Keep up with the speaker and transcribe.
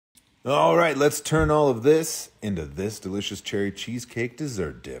All right, let's turn all of this into this delicious cherry cheesecake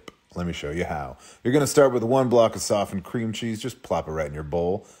dessert dip. Let me show you how. You're going to start with 1 block of softened cream cheese. Just plop it right in your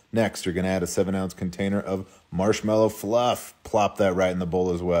bowl. Next, you're going to add a 7-ounce container of marshmallow fluff. Plop that right in the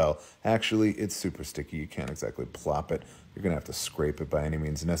bowl as well. Actually, it's super sticky. You can't exactly plop it. You're going to have to scrape it by any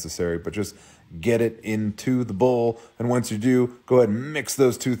means necessary, but just get it into the bowl. And once you do, go ahead and mix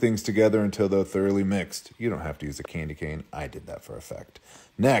those two things together until they're thoroughly mixed. You don't have to use a candy cane. I did that for effect.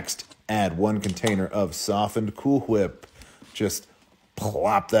 Next, add 1 container of softened Cool Whip. Just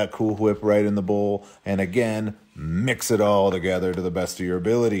plop that Cool Whip right in the bowl, and again, mix it all together to the best of your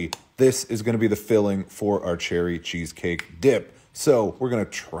ability. This is going to be the filling for our cherry cheesecake dip. So we're going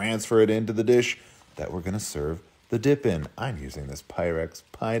to transfer it into the dish that we're going to serve the dip in. I'm using this Pyrex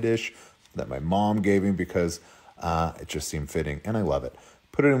pie dish that my mom gave me because it just seemed fitting, and I love it.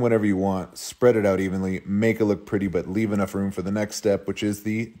 Put it in whatever you want, spread it out evenly, make it look pretty, but leave enough room for the next step, which is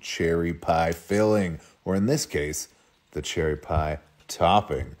the cherry pie filling, or in this case, the cherry pie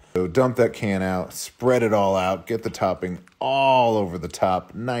topping. So dump that can out, spread it all out, get the topping all over the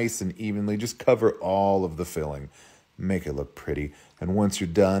top, nice and evenly. Just cover all of the filling. Make it look pretty. And once you're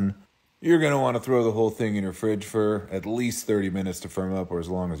done, you're going to want to throw the whole thing in your fridge for at least 30 minutes to firm up, or as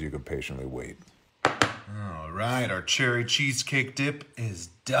long as you can patiently wait. All right, our cherry cheesecake dip is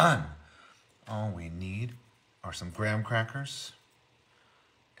done. All we need are some graham crackers,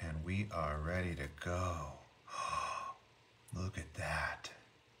 and we are ready to go. Look at that.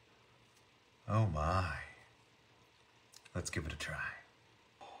 Oh my. Let's give it a try.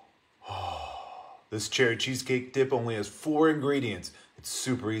 This cherry cheesecake dip only has 4 ingredients. It's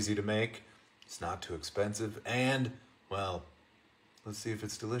super easy to make. It's not too expensive. And, well, let's see if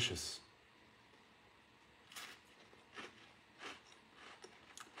it's delicious.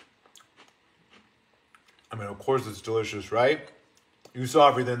 I mean, of course it's delicious, right? You saw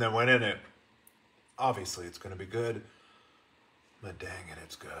everything that went in it. Obviously, it's going to be good. But dang it,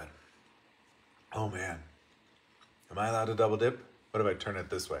 it's good. Oh, man. Am I allowed to double dip? What if I turn it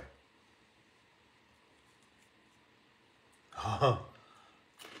this way? Oh,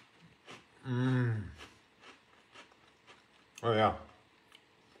 yeah.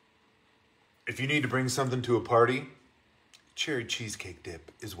 If you need to bring something to a party, cherry cheesecake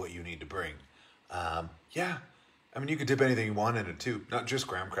dip is what you need to bring. Yeah, I mean, you could dip anything you want in it too, not just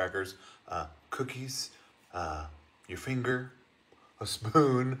graham crackers, cookies, your finger, a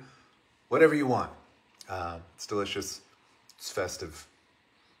spoon, whatever you want. It's delicious, it's festive,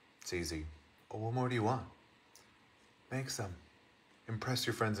 it's easy. Oh, what more do you want? Make some. Impress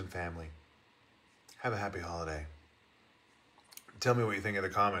your friends and family. Have a happy holiday. Tell me what you think in the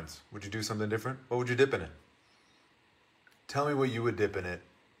comments. Would you do something different? What would you dip in it? Tell me what you would dip in it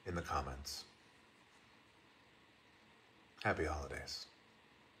in the comments. Happy holidays.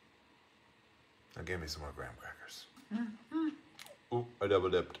 Now give me some more graham crackers. Ooh, I double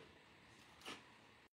dipped.